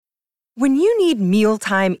When you need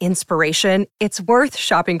mealtime inspiration, it's worth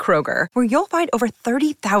shopping Kroger, where you'll find over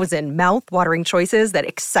 30,000 mouth-watering choices that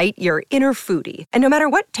excite your inner foodie. And no matter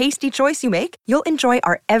what tasty choice you make, you'll enjoy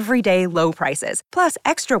our everyday low prices, plus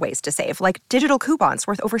extra ways to save, like digital coupons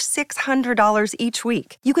worth over $600 each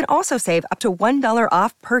week. You can also save up to $1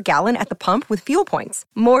 off per gallon at the pump with fuel points.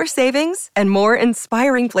 More savings and more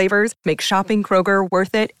inspiring flavors make shopping Kroger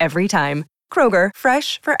worth it every time. Kroger,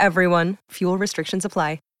 fresh for everyone. Fuel restrictions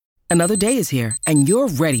apply. Another day is here, and you're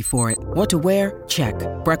ready for it. What to wear? Check.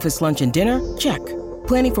 Breakfast, lunch, and dinner? Check.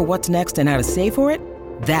 Planning for what's next and how to save for it?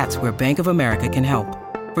 That's where Bank of America can help.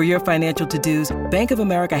 For your financial to-dos, Bank of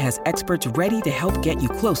America has experts ready to help get you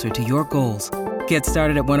closer to your goals. Get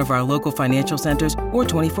started at one of our local financial centers or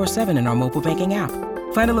 24/7 in our mobile banking app.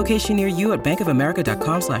 Find a location near you at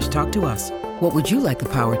bankofamerica.com/talktous. What would you like the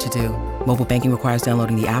power to do? Mobile banking requires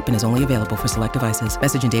downloading the app and is only available for select devices.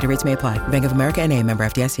 Message and data rates may apply. Bank of America N.A., member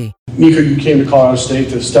FDIC. Mika, you came to Colorado State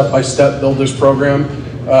to step-by-step build this program.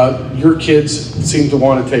 Your kids seem to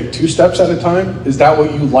want to take 2 steps at a time. Is that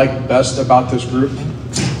what you like best about this group?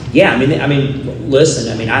 Yeah, I mean,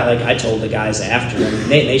 listen. I told the guys after.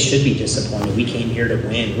 They should be disappointed. We came here to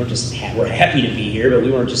win. We're happy to be here, but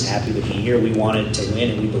we weren't just happy to be here. We wanted to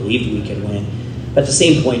win, and we believed we could win. But at the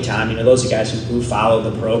same point in time, those are guys who follow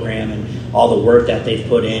the program and all the work that they've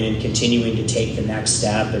put in and continuing to take the next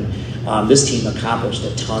step. And this team accomplished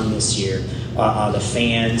a ton this year. The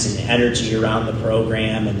fans and the energy around the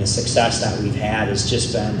program and the success that we've had has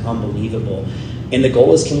just been unbelievable. And the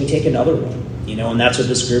goal is, can we take another one? And that's what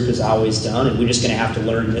this group has always done. And we're just going to have to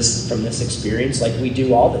learn this from this experience like we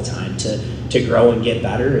do all the time to grow and get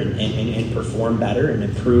better and perform better and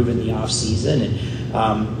improve in the off season.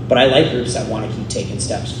 But I like groups that want to keep taking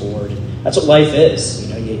steps forward. And that's what life is.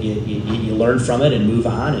 You learn from it and move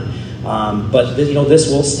on. But this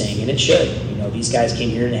will sting, and it should. These guys came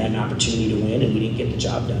here and they had an opportunity to win, and we didn't get the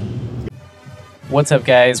job done. What's up,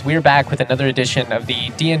 guys? We're back with another edition of the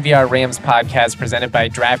DNVR Rams podcast presented by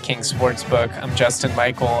DraftKings Sportsbook. I'm Justin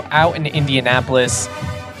Michael, out in Indianapolis.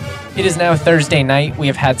 It is now Thursday night. We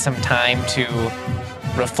have had some time to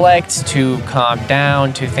reflect, to calm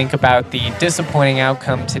down, to think about the disappointing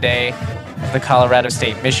outcome today of the Colorado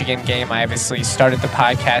State-Michigan game. I obviously started the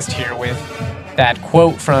podcast here with that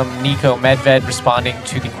quote from Niko Medved responding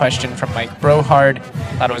to the question from Mike Brohard.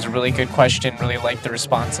 Thought it was a really good question, really liked the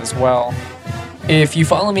response as well. If you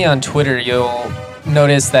follow me on Twitter, you'll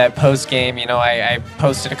notice that post-game, I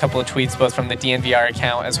posted a couple of tweets both from the DNVR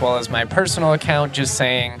account as well as my personal account just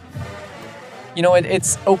saying,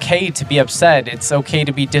 it's okay to be upset. It's okay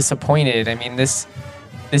to be disappointed. I mean, this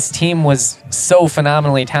team was so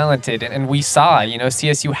phenomenally talented, and we saw,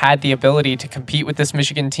 CSU had the ability to compete with this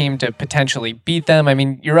Michigan team to potentially beat them. I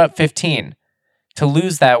mean, you're up 15. To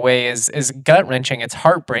lose that way is gut-wrenching. It's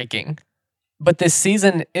heartbreaking. But this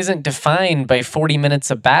season isn't defined by 40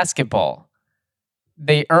 minutes of basketball.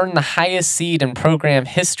 They earned the highest seed in program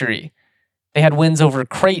history. They had wins over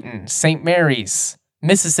Creighton, St. Mary's,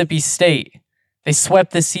 Mississippi State. They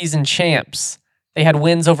swept the season champs. They had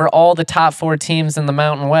wins over all the top 4 teams in the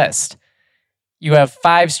Mountain West. You have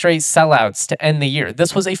 5 straight sellouts to end the year.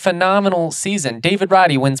 This was a phenomenal season. David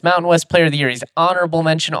Roddy wins Mountain West Player of the Year. He's honorable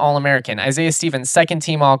mention All-American. Isaiah Stevens, second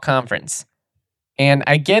team All-Conference. And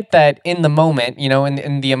I get that in the moment,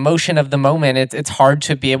 in the emotion of the moment, it's hard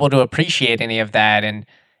to be able to appreciate any of that. And,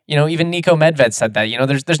 even Niko Medved said that,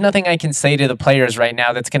 there's nothing I can say to the players right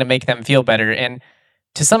now that's going to make them feel better. And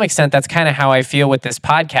to some extent, that's kind of how I feel with this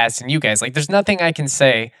podcast and you guys. Like, there's nothing I can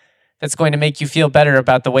say that's going to make you feel better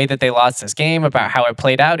about the way that they lost this game, about how it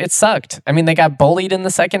played out. It sucked. I mean, they got bullied in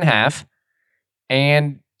the second half.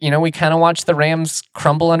 And, we kind of watched the Rams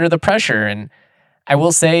crumble under the pressure. And I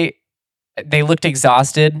will say, they looked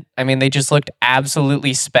exhausted. I mean, they just looked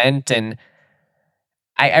absolutely spent. And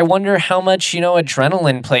I wonder how much,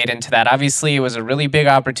 adrenaline played into that. Obviously, it was a really big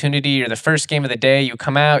opportunity. You're the first game of the day. You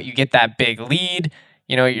come out, you get that big lead.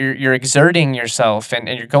 You're exerting yourself and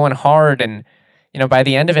you're going hard. And, by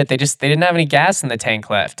the end of it, they didn't have any gas in the tank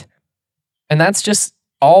left. And that's just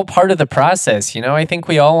all part of the process. I think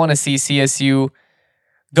we all want to see CSU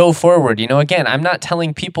go forward. Again, I'm not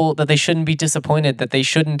telling people that they shouldn't be disappointed, that they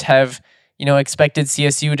shouldn't have, expected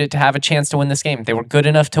CSU to have a chance to win this game. They were good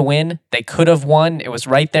enough to win. They could have won. It was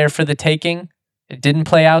right there for the taking. It didn't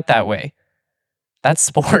play out that way. That's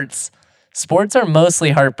sports. Sports are mostly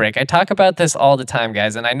heartbreak. I talk about this all the time,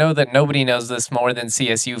 guys, and I know that nobody knows this more than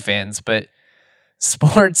CSU fans, but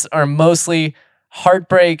sports are mostly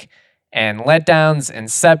heartbreak and letdowns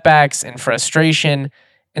and setbacks and frustration.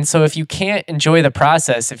 And so if you can't enjoy the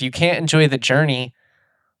process, if you can't enjoy the journey,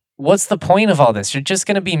 what's the point of all this? You're just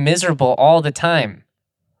going to be miserable all the time.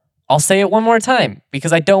 I'll say it one more time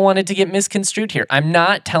because I don't want it to get misconstrued here. I'm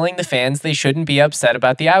not telling the fans they shouldn't be upset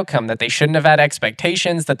about the outcome, that they shouldn't have had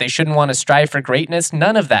expectations, that they shouldn't want to strive for greatness.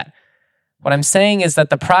 None of that. What I'm saying is that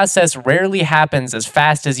the process rarely happens as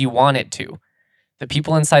fast as you want it to. The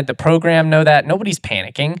people inside the program know that. Nobody's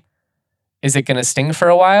panicking. Is it going to sting for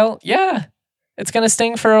a while? Yeah. It's going to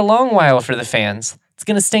sting for a long while for the fans. It's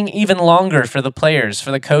going to sting even longer for the players,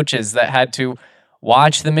 for the coaches that had to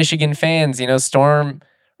watch the Michigan fans,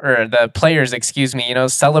 the players,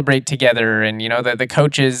 celebrate together, and, the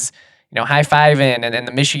coaches, high-fiving, and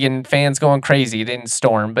the Michigan fans going crazy. It didn't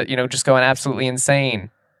storm, but, just going absolutely insane.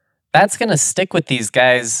 That's going to stick with these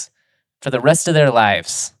guys for the rest of their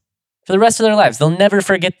lives. For the rest of their lives. They'll never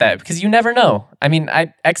forget that because you never know. I mean,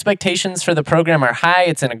 expectations for the program are high.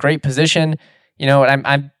 It's in a great position.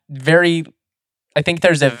 I think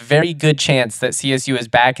there's a very good chance that CSU is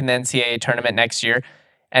back in the NCAA tournament next year,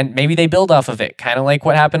 and maybe they build off of it, kind of like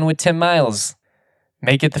what happened with Tim Miles.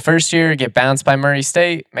 Make it the first year, get bounced by Murray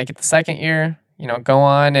State, make it the second year, go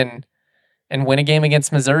on and win a game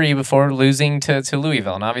against Missouri before losing to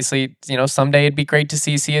Louisville. And obviously, someday it'd be great to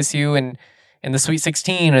see CSU in the Sweet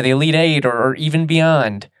 16 or the Elite Eight or even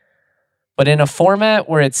beyond. But in a format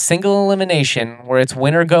where it's single elimination, where it's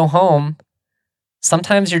win or go home,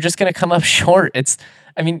 sometimes you're just going to come up short. It's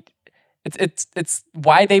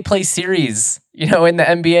why they play series, in the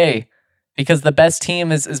NBA, because the best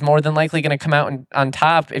team is more than likely going to come out on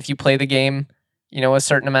top if you play the game, a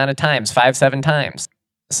certain amount of times, 5-7 times.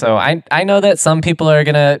 So I know that some people are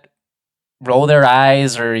going to roll their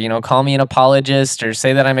eyes or, call me an apologist or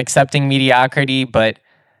say that I'm accepting mediocrity, but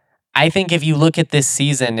I think if you look at this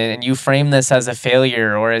season and you frame this as a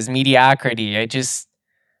failure or as mediocrity,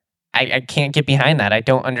 I can't get behind that. I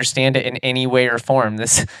don't understand it in any way or form.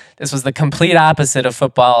 This was the complete opposite of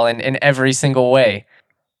football in every single way.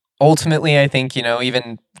 Ultimately, I think,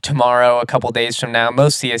 even tomorrow, a couple days from now,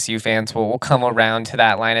 most CSU fans will come around to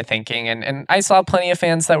that line of thinking. And I saw plenty of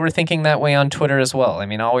fans that were thinking that way on Twitter as well. I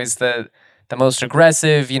mean, always the most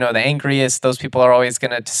aggressive, the angriest, those people are always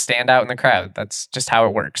going to stand out in the crowd. That's just how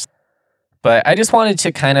it works. But I just wanted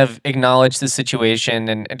to kind of acknowledge the situation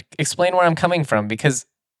and explain where I'm coming from because,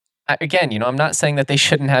 again, I'm not saying that they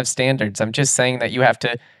shouldn't have standards. I'm just saying that you have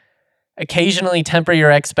to occasionally temper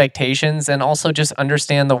your expectations and also just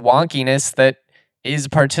understand the wonkiness that is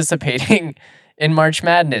participating in March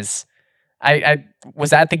Madness. I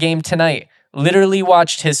was at the game tonight, literally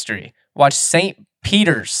watched history, watched St.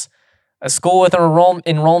 Peter's, a school with an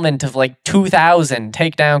enrollment of like 2,000,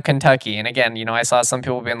 take down Kentucky. And again, I saw some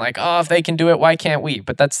people being like, oh, if they can do it, why can't we?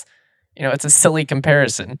 But that's, it's a silly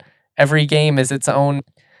comparison. Every game is its own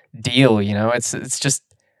deal, it's just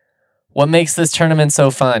what makes this tournament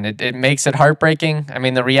so fun. It makes it heartbreaking. I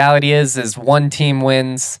mean, the reality is one team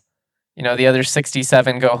wins, the other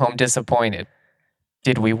 67 go home disappointed.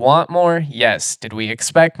 Did we want more? Yes. Did we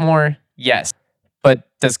expect more? Yes. But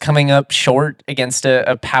does coming up short against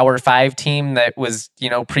a Power 5 team that was,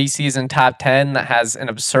 preseason top 10, that has an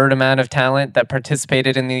absurd amount of talent, that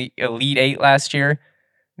participated in the Elite 8 last year,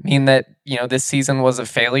 mean that, this season was a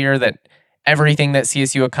failure, that everything that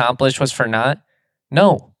CSU accomplished was for naught?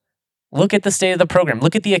 No. Look at the state of the program.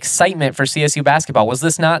 Look at the excitement for CSU basketball. Was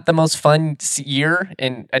this not the most fun year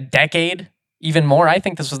in a decade? Even more, I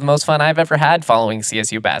think this was the most fun I've ever had following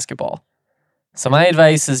CSU basketball. So my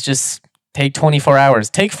advice is just take 24 hours,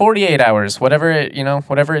 take 48 hours, whatever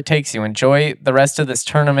it takes you. Enjoy the rest of this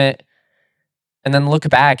tournament and then look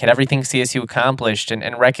back at everything CSU accomplished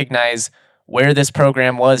and recognize where this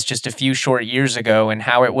program was just a few short years ago and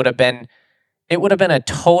how it would have been a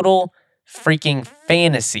total freaking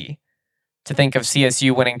fantasy to think of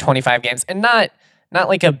CSU winning 25 games, and not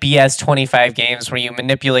like a BS 25 games where you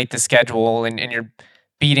manipulate the schedule and you're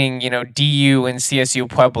beating, DU and CSU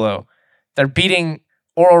Pueblo. They're beating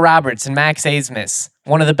Oral Roberts and Max Asmus,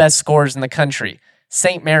 one of the best scorers in the country.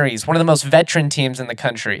 St. Mary's, one of the most veteran teams in the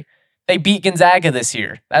country. They beat Gonzaga this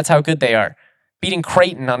year. That's how good they are. Beating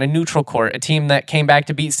Creighton on a neutral court, a team that came back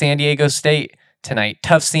to beat San Diego State tonight.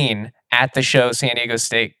 Tough scene at the show, San Diego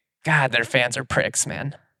State. God, their fans are pricks,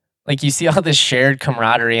 man. Like, you see all this shared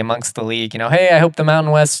camaraderie amongst the league. Hey, I hope the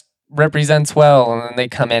Mountain West represents well. And then they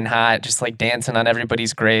come in hot, just like dancing on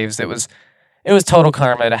everybody's graves. It was total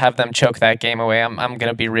karma to have them choke that game away. I'm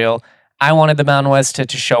going to be real. I wanted the Mountain West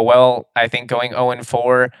to show well. I think going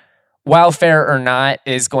 0-4, while fair or not,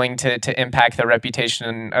 is going to impact the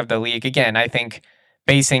reputation of the league. Again, I think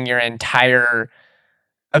basing your entire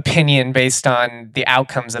opinion based on the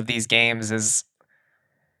outcomes of these games is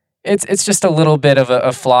it's just a little bit of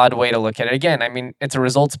a flawed way to look at it. Again, I mean, it's a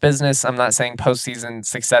results business. I'm not saying postseason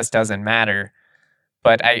success doesn't matter,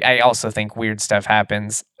 But I also think weird stuff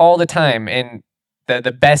happens all the time. And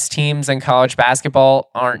the best teams in college basketball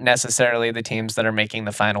aren't necessarily the teams that are making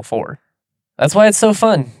the Final Four. That's why it's so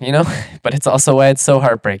fun, but it's also why it's so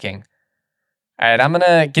heartbreaking. All right, I'm going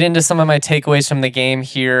to get into some of my takeaways from the game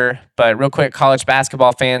here, but real quick, college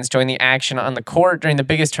basketball fans, join the action on the court during the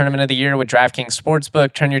biggest tournament of the year with DraftKings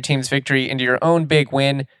Sportsbook. Turn your team's victory into your own big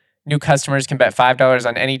win. New customers can bet $5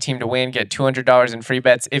 on any team to win, get $200 in free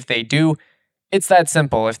bets if they do. It's that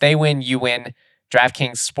simple. If they win, you win.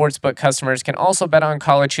 DraftKings Sportsbook customers can also bet on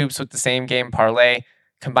college hoops with the same game parlay.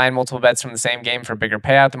 Combine multiple bets from the same game for a bigger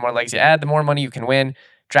payout. The more legs you add, the more money you can win.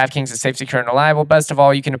 DraftKings is safe, secure, and reliable. Best of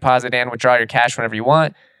all, you can deposit and withdraw your cash whenever you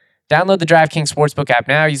want. Download the DraftKings Sportsbook app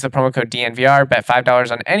now. Use the promo code DNVR. Bet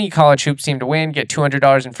 $5 on any college hoops team to win. Get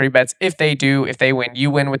 $200 in free bets if they do. If they win, you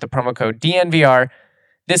win with the promo code DNVR.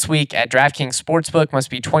 This week at DraftKings Sportsbook, must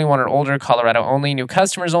be 21 or older, Colorado only. New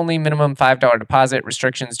customers only. Minimum $5 deposit.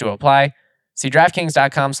 Restrictions do apply. See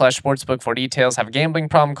DraftKings.com/sportsbook for details. Have a gambling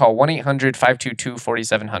problem? Call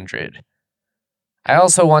 1-800-522-4700. I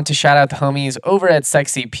also want to shout out the homies over at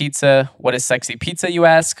Sexy Pizza. What is Sexy Pizza, you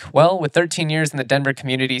ask? Well, with 13 years in the Denver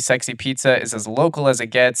community, Sexy Pizza is as local as it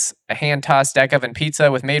gets. A hand-tossed deck oven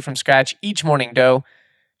pizza with made-from-scratch each morning dough.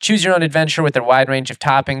 Choose your own adventure with their wide range of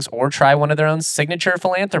toppings or try one of their own signature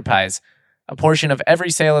philanthropies. A portion of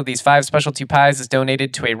every sale of these 5 specialty pies is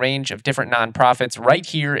donated to a range of different nonprofits right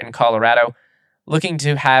here in Colorado. Looking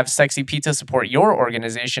to have Sexy Pizza support your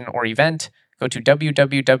organization or event? Go to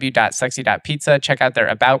www.sexy.pizza, check out their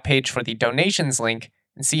About page for the donations link,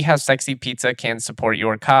 and see how Sexy Pizza can support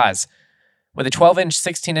your cause. With a 12-inch,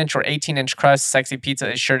 16-inch, or 18-inch crust, Sexy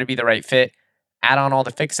Pizza is sure to be the right fit. Add on all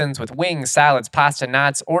the fixins with wings, salads, pasta,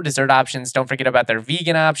 knots, or dessert options. Don't forget about their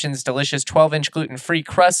vegan options, delicious 12-inch gluten-free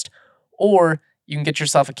crust, or you can get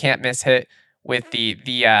yourself a can't-miss hit with the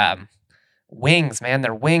wings, man.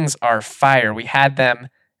 Their wings are fire. We had them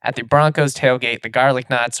at the Broncos tailgate. The garlic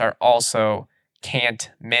knots are also can't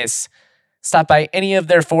miss. Stop by any of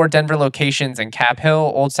their 4 Denver locations in Cap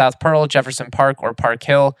Hill, Old South Pearl, Jefferson Park, or Park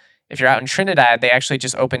Hill. If you're out in Trinidad, they actually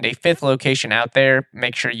just opened a 5th location out there.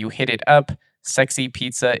 Make sure you hit it up. Sexy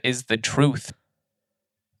Pizza is the truth.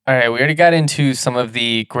 All right, we already got into some of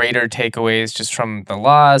the greater takeaways just from the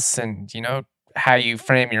loss and, how you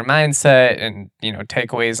frame your mindset and,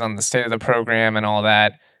 takeaways on the state of the program and all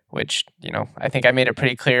that, which, I think I made it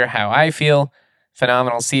pretty clear how I feel.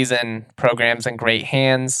 Phenomenal season, program's in great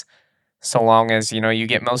hands. So long as, you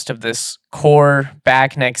get most of this core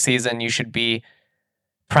back next season, you should be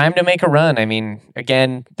primed to make a run. I mean,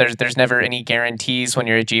 again, there's never any guarantees when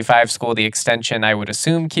you're a G5 school. The extension, I would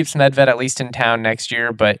assume, keeps Medved at least in town next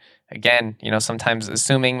year. But again, sometimes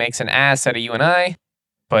assuming makes an ass out of you and I.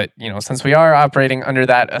 But, since we are operating under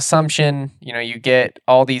that assumption, you get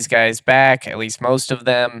all these guys back, at least most of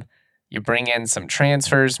them. You bring in some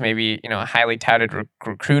transfers, maybe, a highly touted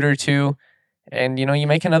recruit or two, and, you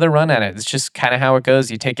make another run at it. It's just kind of how it goes.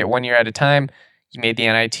 You take it 1 year at a time. You made the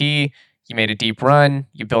NIT. You made a deep run.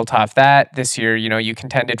 You built off that. This year, you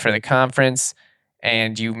contended for the conference,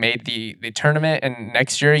 and you made the tournament. And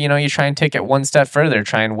next year, you try and take it one step further.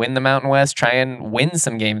 Try and win the Mountain West. Try and win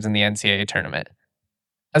some games in the NCAA tournament.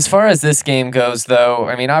 As far as this game goes, though,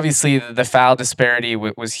 I mean, obviously the foul disparity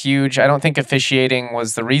was huge. I don't think officiating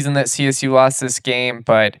was the reason that CSU lost this game,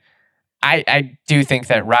 but I do think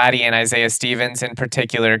that Roddy and Isaiah Stevens in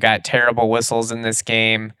particular got terrible whistles in this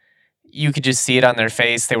game. You could just see it on their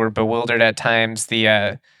face. They were bewildered at times.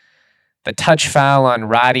 The touch foul on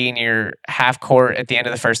Roddy near half court at the end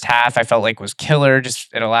of the first half, I felt like was killer.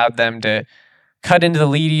 Just it allowed them to cut into the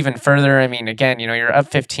lead even further. I mean, again, you're up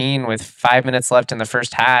 15 with 5 minutes left in the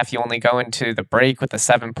first half. You only go into the break with a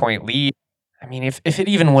 7-point lead. I mean, if it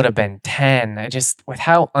even would have been 10, with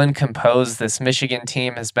how uncomposed this Michigan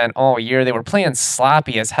team has been all year, they were playing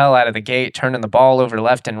sloppy as hell out of the gate, turning the ball over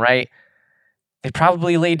left and right. They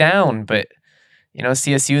probably lay down, but,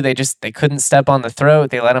 CSU, they couldn't step on the throat.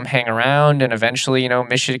 They let them hang around, and eventually,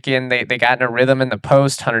 Michigan, they got in a rhythm in the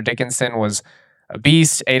post. Hunter Dickinson was a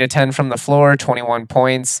beast, 8 of 10 from the floor, 21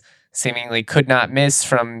 points, seemingly could not miss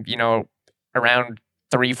from, around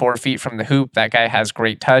 3-4 feet from the hoop. That guy has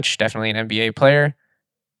great touch, definitely an NBA player.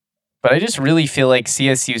 But I just really feel like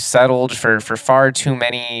CSU settled for far too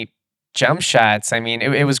many jump shots. I mean,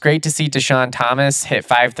 it was great to see Deshaun Thomas hit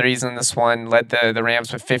 5 threes in this one, led the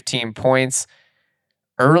Rams with 15 points.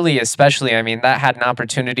 Early especially, I mean, that had an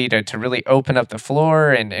opportunity to really open up the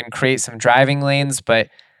floor and create some driving lanes, but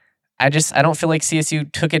I don't feel like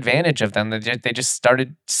CSU took advantage of them. They just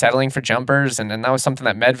started settling for jumpers, and that was something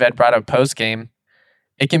that Medved brought up post-game.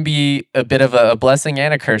 It can be a bit of a blessing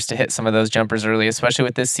and a curse to hit some of those jumpers early, especially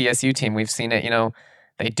with this CSU team. We've seen it,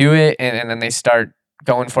 they do it, and then they start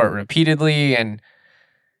going for it repeatedly, and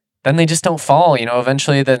then they just don't fall.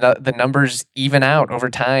 Eventually the numbers even out over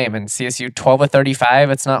time, and CSU 12 of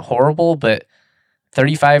 35, it's not horrible, but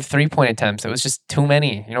 35 3-point attempts, it was just too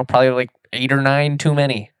many, probably like 8 or 9 too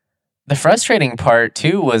many. The frustrating part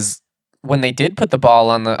too was when they did put the ball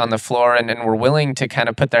on the floor and were willing to kind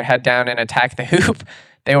of put their head down and attack the hoop,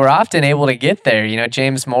 they were often able to get there.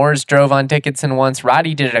 James Moores drove on Dickinson once.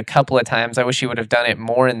 Roddy did it a couple of times. I wish he would have done it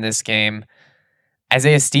more in this game.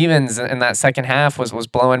 Isaiah Stevens in that second half was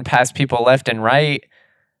blowing past people left and right.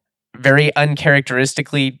 Very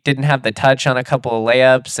uncharacteristically, didn't have the touch on a couple of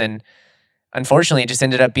layups, and unfortunately, it just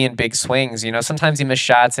ended up being big swings. Sometimes he missed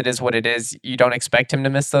shots. It is what it is. You don't expect him to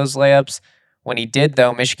miss those layups. When he did,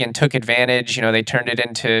 though, Michigan took advantage. They turned it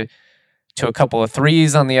into a couple of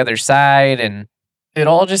threes on the other side, and it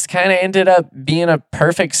all just kind of ended up being a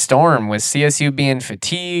perfect storm, with CSU being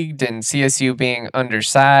fatigued and CSU being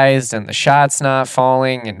undersized and the shots not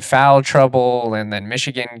falling and foul trouble, and then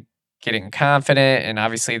Michigan getting confident, and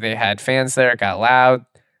obviously they had fans there, it got loud.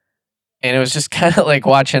 And it was just kind of like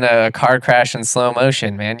watching a car crash in slow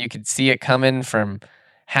motion, man. You could see it coming from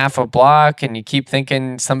half a block, and you keep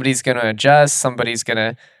thinking somebody's going to adjust, somebody's going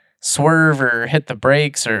to swerve or hit the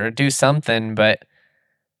brakes or do something, but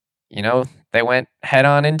they went head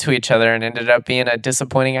on into each other and ended up being a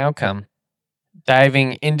disappointing outcome.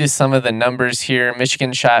 Diving into some of the numbers here,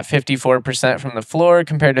 Michigan shot 54% from the floor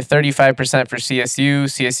compared to 35% for CSU.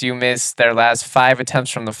 CSU missed their last 5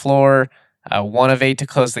 attempts from the floor, 1 of 8 to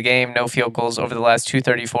close the game, no field goals over the last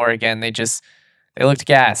 234. Again, they looked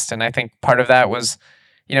gassed, and I think part of that was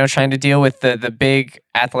trying to deal with the big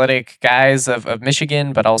athletic guys of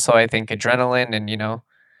Michigan, but also I think adrenaline and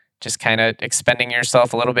just kind of expending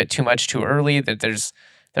yourself a little bit too much too early. That there's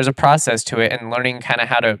a process to it, and learning kind of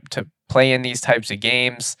how to play in these types of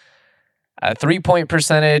games. 3-point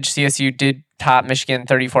percentage, CSU did top Michigan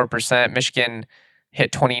 34%. Michigan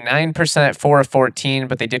hit 29%, 4 of 14,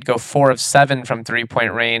 but they did go 4 of 7 from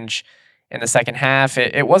 3-point range in the second half.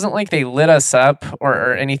 It wasn't like they lit us up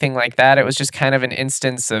or anything like that. It was just kind of an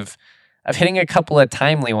instance of hitting a couple of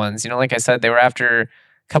timely ones. Like I said, they were after a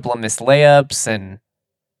couple of missed layups, and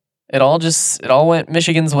it all went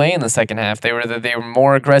Michigan's way in the second half. They were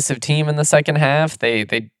more aggressive team in the second half.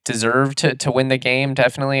 They deserved to win the game,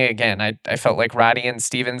 definitely. Again, I felt like Roddy and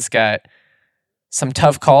Stevens got some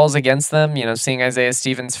tough calls against them. Seeing Isaiah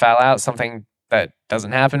Stevens foul out, something that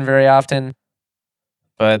doesn't happen very often.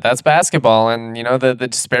 But that's basketball, and the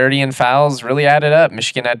disparity in fouls really added up.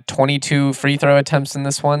 Michigan had 22 free throw attempts in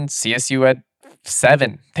this one. CSU had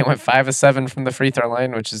 7. They went 5 of 7 from the free throw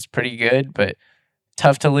line, which is pretty good, but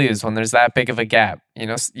tough to lose when there's that big of a gap.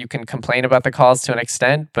 You can complain about the calls to an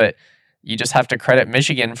extent, but you just have to credit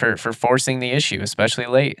Michigan for forcing the issue, especially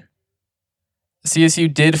late.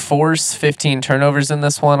 CSU did force 15 turnovers in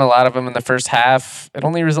this one, a lot of them in the first half. It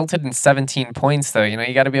only resulted in 17 points, though.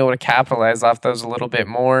 You got to be able to capitalize off those a little bit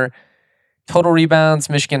more. Total rebounds,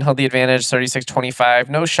 Michigan held the advantage, 36-25.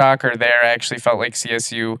 No shocker there. I actually felt like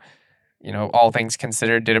CSU, all things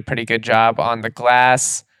considered, did a pretty good job on the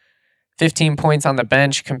glass. 15 points on the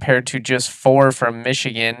bench compared to just 4 from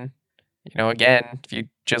Michigan. Again, if you're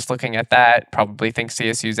just looking at that, probably think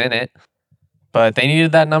CSU's in it. But they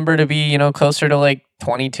needed that number to be, closer to like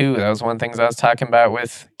 22. That was one of the things I was talking about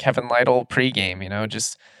with Kevin Lytle pregame.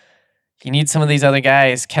 Just you need some of these other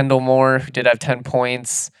guys. Kendall Moore, who did have 10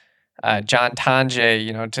 points. John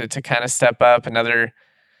Tanje, to kind of step up. Another,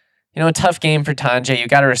 a tough game for Tanje. You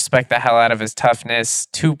got to respect the hell out of his toughness.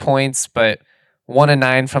 2 points, but 1 of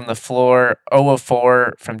 9 from the floor, 0 of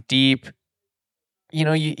 4 from deep. He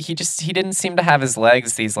didn't seem to have his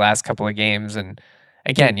legs these last couple of games. And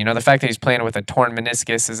again, the fact that he's playing with a torn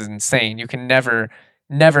meniscus is insane. You can never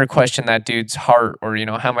question that dude's heart or,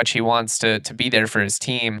 how much he wants to be there for his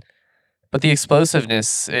team. But the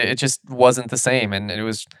explosiveness, it just wasn't the same. And it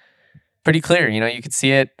was pretty clear. You could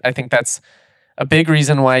see it. I think that's a big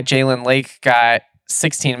reason why Jalen Lake got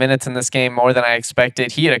 16 minutes in this game, more than I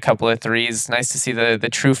expected. He had a couple of threes. Nice to see the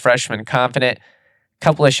true freshman confident.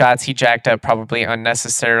 Couple of shots he jacked up probably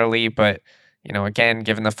unnecessarily, but again,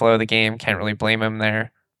 given the flow of the game, can't really blame him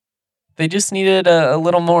there. They just needed a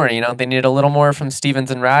little more. They needed a little more from Stevens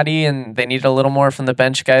and Roddy, and they needed a little more from the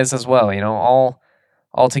bench guys as well.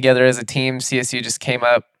 All together as a team, CSU just came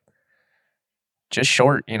up just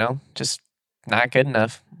short. Just not good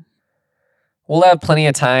enough. We'll have plenty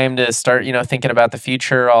of time to start, thinking about the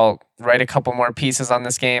future. I'll write a couple more pieces on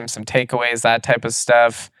this game, some takeaways, that type of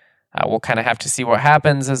stuff. We'll kind of have to see what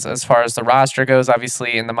happens as far as the roster goes.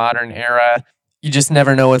 Obviously, in the modern era, you just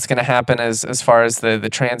never know what's going to happen as far as the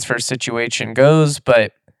transfer situation goes.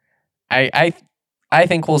 But I I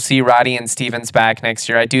think we'll see Roddy and Stevens back next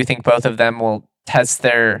year. I do think both of them will test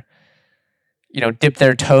their, dip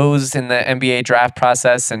their toes in the NBA draft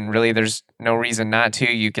process, and really there's no reason not to.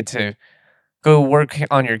 You get to go work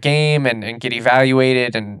on your game and get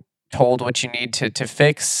evaluated and told what you need to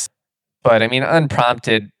fix. But I mean,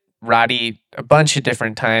 unprompted, Roddy a bunch of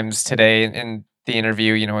different times today in the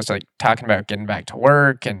interview, was like talking about getting back to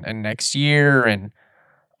work and next year, and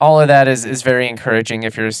all of that is very encouraging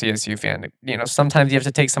if you're a CSU fan. Sometimes you have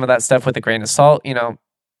to take some of that stuff with a grain of salt.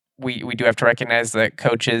 We do have to recognize that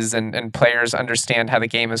coaches and players understand how the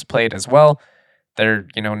game is played as well. They're,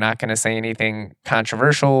 not going to say anything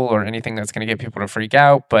controversial or anything that's going to get people to freak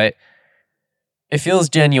out, but it feels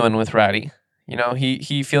genuine with Roddy.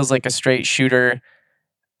 He feels like a straight shooter.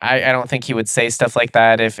 I don't think he would say stuff like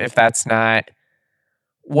that if that's not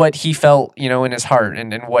what he felt, in his heart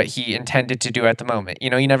and what he intended to do at the moment.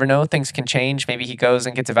 You never know. Things can change. Maybe he goes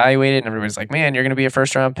and gets evaluated and everybody's like, man, you're going to be a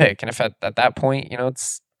first round pick. And if at that point,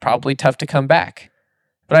 it's probably tough to come back.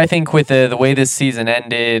 But I think with the way this season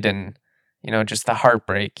ended and, just the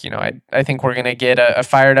heartbreak, I think we're going to get a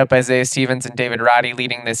fired up Isaiah Stevens and David Roddy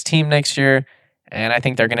leading this team next year. And I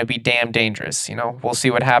think they're going to be damn dangerous. We'll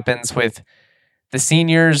see what happens with the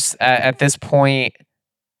seniors. At this point,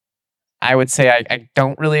 I would say I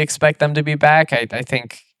don't really expect them to be back. I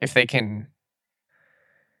think if they can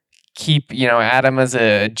keep, Adam as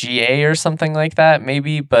a GA or something like that,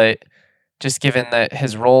 maybe. But just given that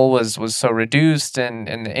his role was so reduced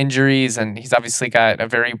and the injuries, and he's obviously got a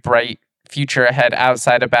very bright future ahead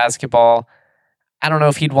outside of basketball, I don't know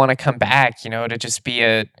if he'd want to come back, to just be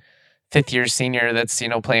a fifth-year senior that's,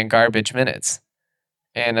 playing garbage minutes.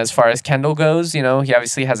 And as far as Kendall goes, he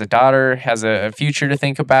obviously has a daughter, has a future to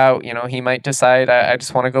think about. He might decide, I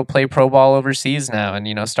just want to go play pro ball overseas now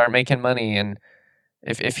and, start making money. And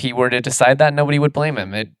if he were to decide that, nobody would blame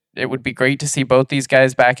him. It would be great to see both these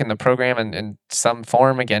guys back in the program in some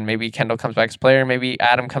form. Again, maybe Kendall comes back as player, maybe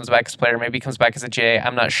Adam comes back as player, maybe comes back as a J.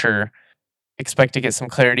 I'm not sure. Expect to get some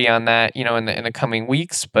clarity on that, in the coming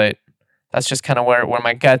weeks, but that's just kind of where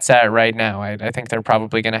my gut's at right now. I think they're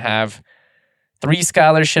probably going to have 3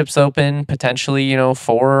 scholarships open, potentially, 4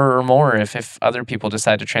 or more if other people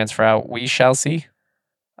decide to transfer out. We shall see.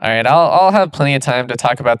 All right, I'll have plenty of time to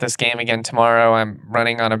talk about this game again tomorrow. I'm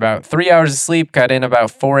running on about 3 hours of sleep, got in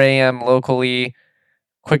about 4 a.m. locally.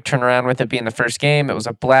 Quick turnaround with it being the first game. It was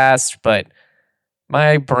a blast, but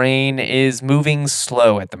my brain is moving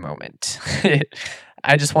slow at the moment.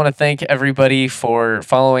 I just want to thank everybody for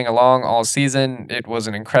following along all season. It was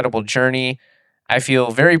an incredible journey. I feel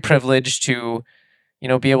very privileged to,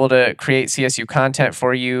 be able to create CSU content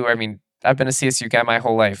for you. I mean, I've been a CSU guy my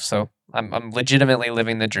whole life, so I'm legitimately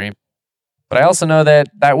living the dream. But I also know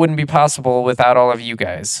that wouldn't be possible without all of you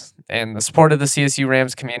guys. And the support of the CSU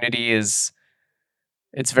Rams community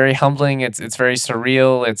it's very humbling. It's very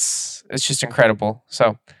surreal. It's just incredible.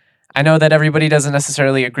 So I know that everybody doesn't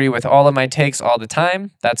necessarily agree with all of my takes all the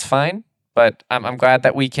time. That's fine. But I'm glad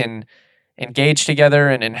that we can engage together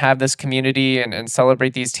and have this community and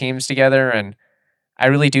celebrate these teams together. And I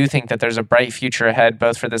really do think that there's a bright future ahead,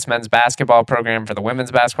 both for this men's basketball program, for the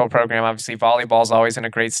women's basketball program. Obviously, volleyball is always in a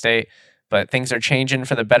great state, but things are changing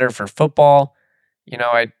for the better for football.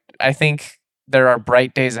 I think there are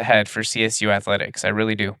bright days ahead for CSU athletics. I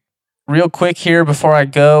really do. Real quick here before I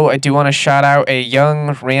go, I do want to shout out a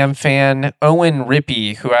young Ram fan, Owen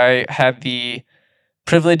Rippey, who I had the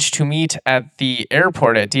privilege to meet at the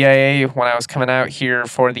airport at DIA when I was coming out here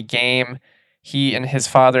for the game. He and his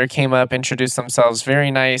father came up, introduced themselves,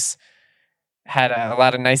 very nice, had a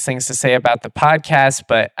lot of nice things to say about the podcast,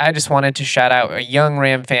 but I just wanted to shout out a young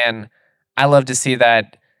Ram fan. I love to see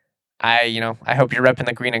that. I hope you're repping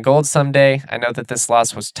the green and gold someday. I know that this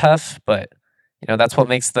loss was tough, but that's what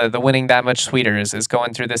makes the winning that much sweeter is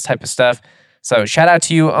going through this type of stuff. So shout out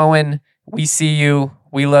to you, Owen. We see you.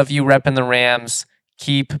 We love you repping the Rams.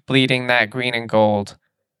 Keep bleeding that green and gold.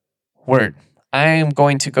 Word. I am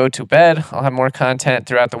going to go to bed. I'll have more content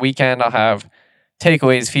throughout the weekend. I'll have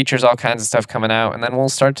takeaways, features, all kinds of stuff coming out. And then we'll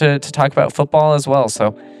start to talk about football as well.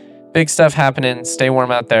 So big stuff happening. Stay warm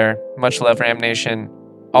out there. Much love, Ram Nation.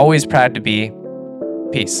 Always proud to be.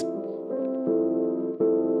 Peace.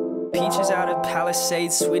 Peaches out of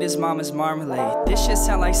Palisades, sweet as mama's marmalade. This shit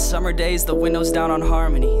sound like summer days, the windows down on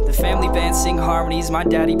Harmony. The family band sing harmonies, my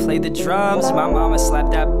daddy played the drums. My mama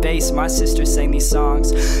slapped that bass, my sister sang these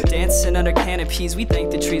songs. Dancing under canopies, we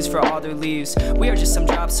thank the trees for all their leaves. We are just some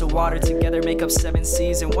drops of water, together make up 7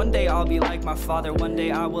 seas. And one day I'll be like my father, one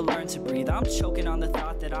day I will learn to breathe. I'm choking on the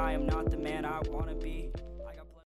thought that I am not the